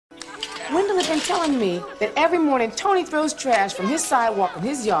Wendell had been telling me that every morning Tony throws trash from his sidewalk in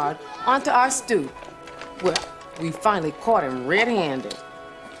his yard onto our stoop. Well, we finally caught him red-handed.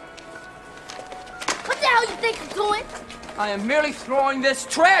 What the hell you think you're doing? I am merely throwing this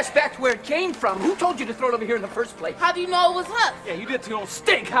trash back to where it came from. Who told you to throw it over here in the first place? How do you know it was us? Yeah, you did to your own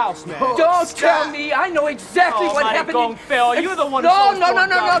steakhouse, man. Don't tell me. I know exactly what happened. Phil, you're the one who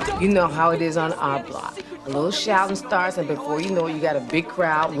No. You know how it is on our block. A little shouting starts, and before you know it, you got a big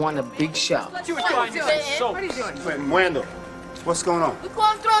crowd wanting a big show. What are you doing? Wendell, what's going on? We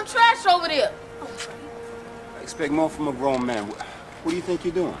caught him throwing trash over there. I expect more from a grown man. What do you think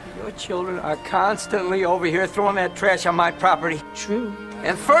you're doing? Your children are constantly over here throwing that trash on my property. True.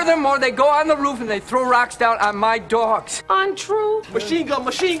 And furthermore, they go on the roof and they throw rocks down on my dogs. Untrue. Machine gun,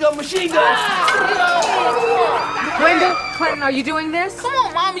 machine gun, machine gun! Wendell, Clinton, are you doing this? Come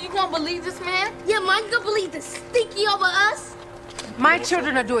on, Mama, you gonna believe this man? Yeah, Mom, you gonna believe this stinky over us? My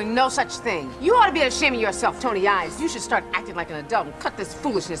children are doing no such thing. You ought to be ashamed of yourself, Tony Eyes. You should start acting like an adult and cut this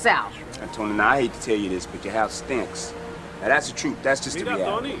foolishness out. And Tony, now I hate to tell you this, but your house stinks. Now that's the truth. That's just the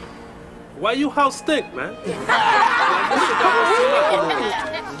reality. Tony, why you house stink, man?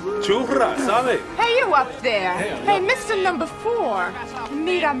 Churra, ¿sabe? Hey, you up there. Hey, Mr. Number 4.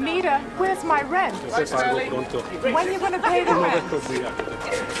 Mira, where's my rent? When are you going to pay the rent?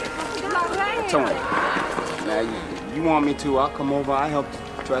 Tony, now you want me to, I'll come over, I'll help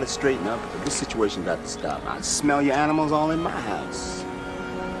try to straighten up. But this situation got to stop. I smell your animals all in my house.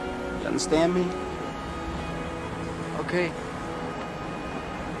 You understand me? Okay.